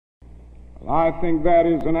Well, I think that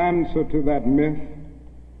is an answer to that myth,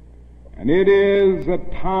 and it is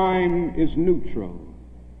that time is neutral.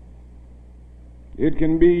 It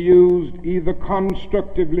can be used either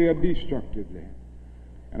constructively or destructively.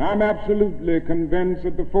 And I'm absolutely convinced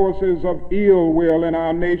that the forces of ill will in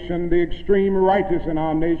our nation, the extreme righteous in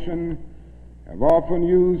our nation, have often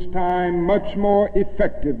used time much more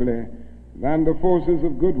effectively than the forces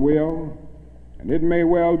of goodwill. And it may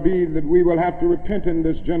well be that we will have to repent in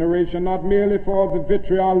this generation, not merely for the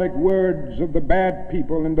vitriolic words of the bad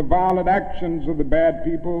people and the violent actions of the bad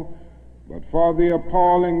people, but for the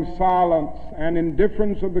appalling silence and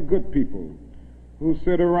indifference of the good people who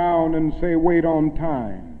sit around and say, wait on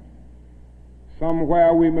time.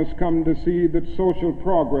 Somewhere we must come to see that social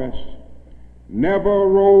progress never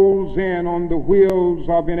rolls in on the wheels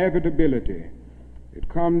of inevitability. It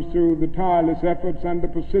comes through the tireless efforts and the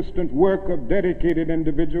persistent work of dedicated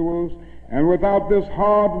individuals, and without this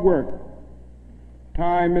hard work,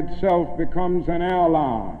 time itself becomes an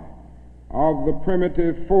ally of the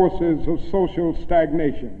primitive forces of social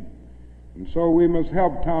stagnation. And so we must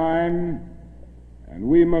help time, and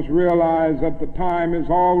we must realize that the time is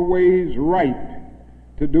always right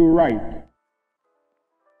to do right.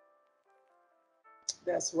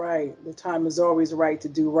 That's right. The time is always right to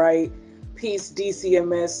do right. Peace,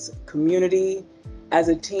 DCMS community. As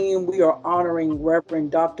a team, we are honoring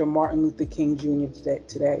Reverend Dr. Martin Luther King Jr.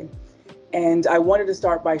 today. And I wanted to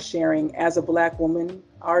start by sharing, as a Black woman,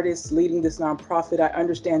 artist leading this nonprofit, I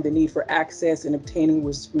understand the need for access and obtaining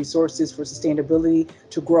resources for sustainability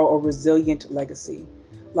to grow a resilient legacy.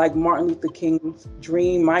 Like Martin Luther King's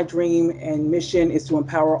dream, my dream and mission is to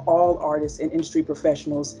empower all artists and industry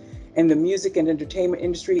professionals in the music and entertainment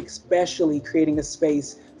industry, especially creating a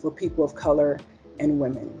space for people of color and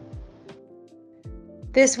women.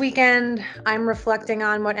 This weekend, I'm reflecting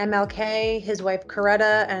on what MLK, his wife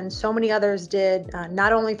Coretta, and so many others did,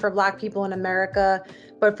 not only for Black people in America,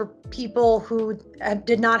 but for people who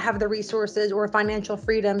did not have the resources or financial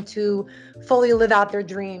freedom to fully live out their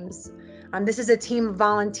dreams. This is a team of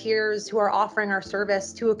volunteers who are offering our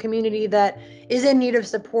service to a community that is in need of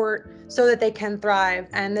support so that they can thrive.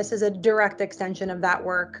 And this is a direct extension of that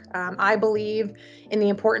work. I believe in the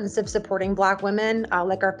importance of supporting Black women,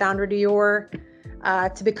 like our founder, Dior,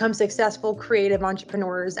 to become successful creative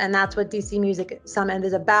entrepreneurs. And that's what DC Music Summit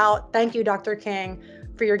is about. Thank you, Dr. King,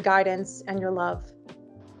 for your guidance and your love.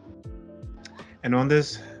 And on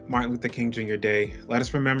this Martin Luther King Jr. Day, let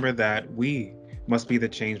us remember that we must be the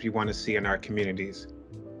change we want to see in our communities.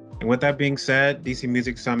 And with that being said, DC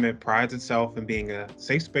Music Summit prides itself in being a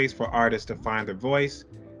safe space for artists to find their voice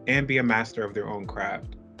and be a master of their own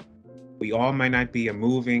craft. We all might not be a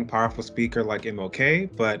moving, powerful speaker like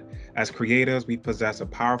MLK, but as creators, we possess a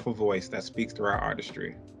powerful voice that speaks through our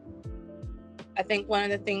artistry. I think one of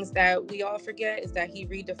the things that we all forget is that he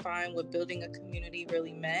redefined what building a community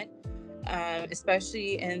really meant.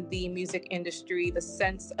 Especially in the music industry, the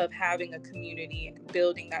sense of having a community and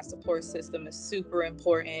building that support system is super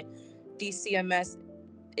important. DCMS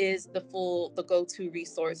is the go-to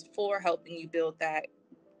resource for helping you build that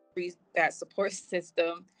support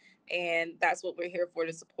system. And that's what we're here for,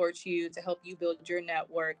 to support you, to help you build your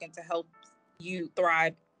network and to help you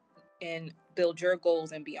thrive and build your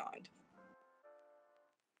goals and beyond.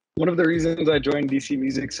 One of the reasons I joined DC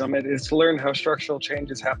Music Summit is to learn how structural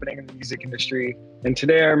change is happening in the music industry. And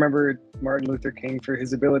today I remember Martin Luther King for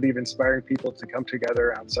his ability of inspiring people to come together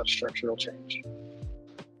around such structural change.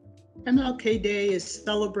 MLK Day is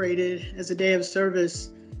celebrated as a day of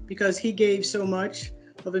service because he gave so much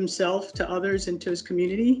of himself to others and to his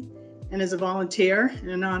community. And as a volunteer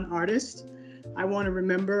and a non-artist, I want to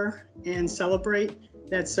remember and celebrate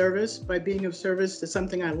that service by being of service to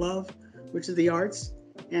something I love, which is the arts,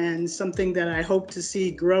 and something that I hope to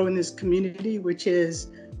see grow in this community, which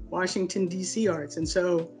is Washington, D.C. arts. And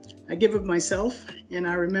so I give of myself, and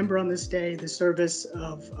I remember on this day the service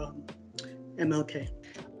of MLK.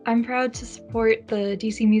 I'm proud to support the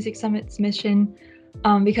DC Music Summit's mission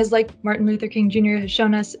because, like Martin Luther King Jr. has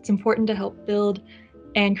shown us, it's important to help build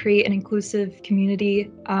and create an inclusive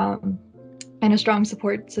community and a strong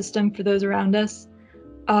support system for those around us.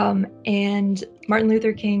 And Martin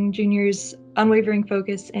Luther King Jr.'s unwavering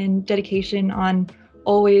focus and dedication on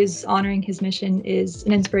always honoring his mission is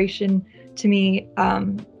an inspiration to me,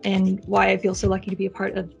 and why I feel so lucky to be a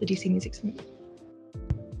part of the DC Music Summit.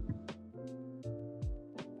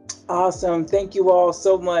 Awesome. Thank you all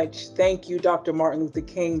so much. Thank you, Dr. Martin Luther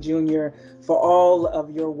King Jr., for all of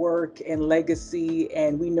your work and legacy.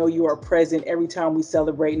 And we know you are present every time we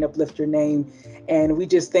celebrate and uplift your name. And we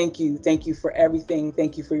just thank you. Thank you for everything.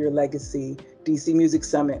 Thank you for your legacy. DC Music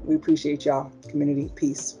Summit. We appreciate y'all. Community.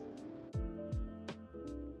 Peace.